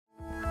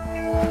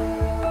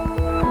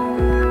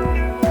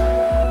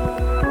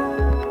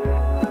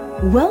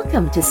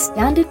Welcome to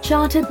Standard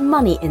Chartered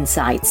Money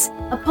Insights,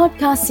 a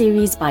podcast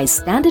series by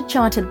Standard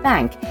Chartered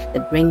Bank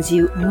that brings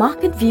you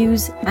market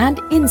views and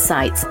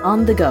insights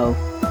on the go.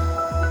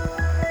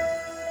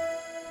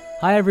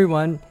 Hi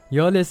everyone,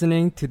 you're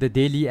listening to the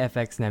Daily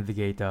FX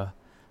Navigator.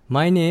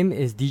 My name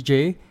is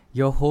DJ,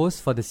 your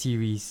host for the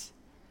series.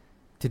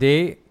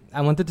 Today, I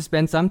wanted to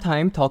spend some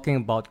time talking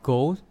about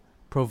gold,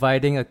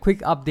 providing a quick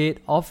update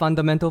of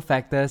fundamental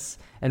factors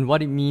and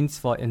what it means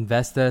for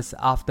investors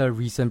after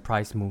recent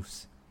price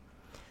moves.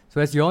 So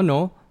as you all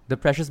know, the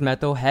precious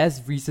metal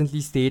has recently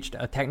staged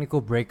a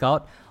technical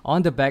breakout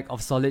on the back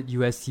of solid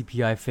US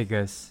CPI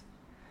figures.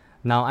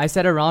 Now, I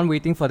sat around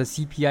waiting for the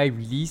CPI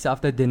release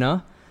after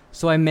dinner,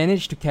 so I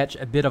managed to catch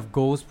a bit of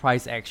gold's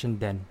price action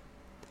then.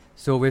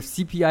 So with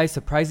CPI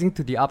surprising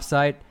to the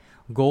upside,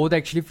 gold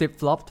actually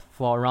flip-flopped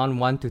for around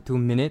 1 to 2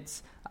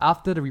 minutes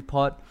after the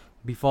report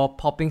before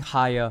popping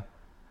higher.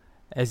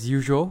 As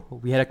usual,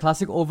 we had a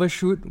classic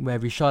overshoot where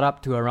we shot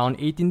up to around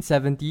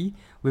 1870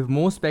 with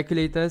most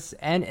speculators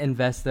and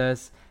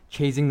investors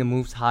chasing the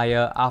moves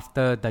higher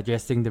after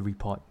digesting the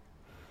report.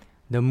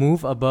 The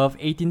move above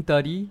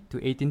 1830 to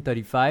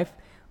 1835,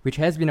 which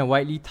has been a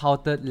widely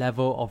touted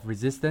level of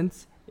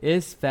resistance,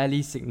 is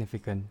fairly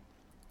significant.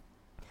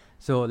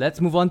 So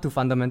let's move on to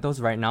fundamentals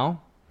right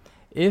now.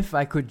 If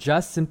I could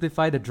just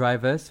simplify the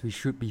drivers we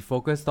should be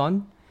focused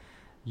on,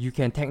 you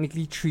can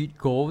technically treat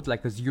gold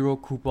like a zero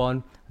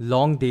coupon,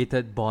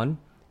 long-dated bond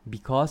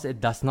because it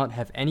does not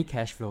have any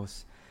cash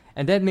flows.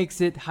 And that makes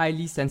it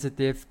highly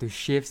sensitive to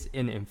shifts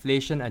in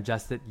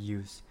inflation-adjusted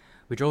yields,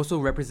 which also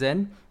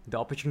represent the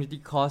opportunity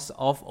cost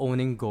of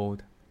owning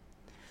gold.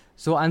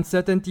 So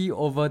uncertainty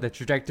over the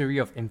trajectory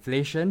of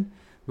inflation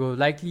will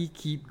likely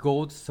keep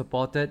gold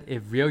supported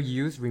if real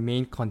yields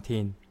remain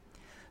contained.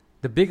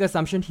 The big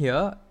assumption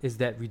here is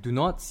that we do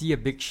not see a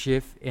big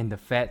shift in the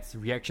Fed's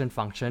reaction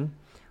function,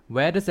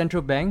 where the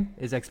central bank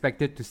is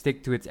expected to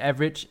stick to its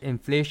average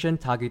inflation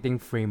targeting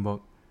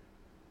framework.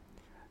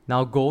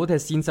 Now, gold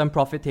has seen some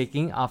profit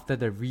taking after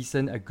the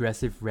recent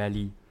aggressive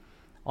rally.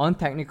 On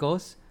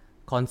technicals,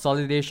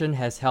 consolidation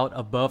has held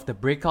above the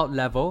breakout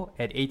level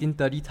at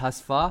 1830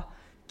 thus far,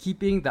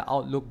 keeping the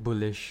outlook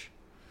bullish.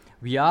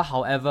 We are,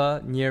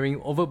 however, nearing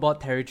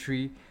overbought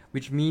territory,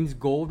 which means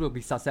gold will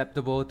be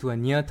susceptible to a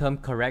near-term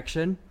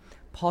correction,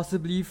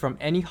 possibly from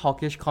any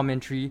hawkish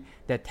commentary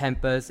that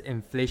tempers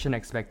inflation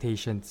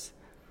expectations.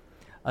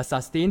 A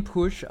sustained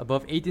push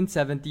above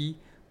 1870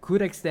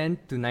 could extend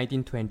to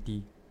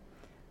 1920.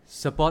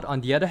 Support,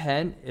 on the other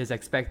hand, is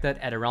expected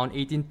at around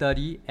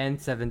 1830 and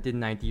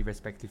 1790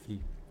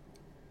 respectively.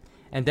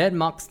 And that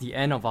marks the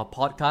end of our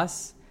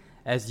podcast.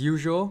 As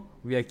usual,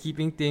 we are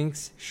keeping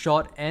things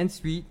short and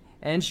sweet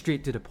and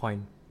straight to the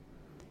point.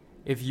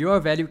 If you're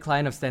a valued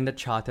client of Standard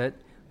Chartered,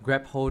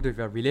 grab hold of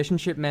your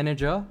relationship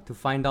manager to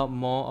find out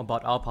more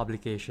about our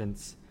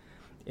publications.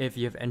 If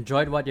you've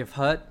enjoyed what you've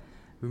heard,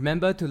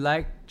 remember to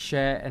like,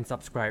 share, and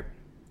subscribe.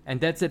 And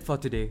that's it for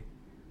today.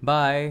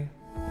 Bye!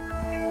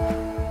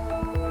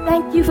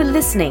 Thank you for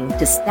listening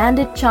to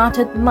Standard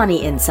Chartered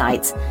Money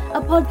Insights,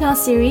 a podcast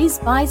series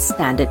by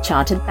Standard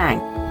Chartered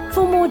Bank.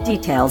 For more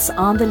details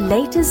on the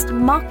latest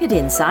market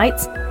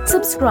insights,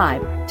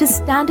 subscribe to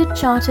Standard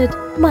Chartered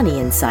Money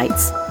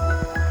Insights.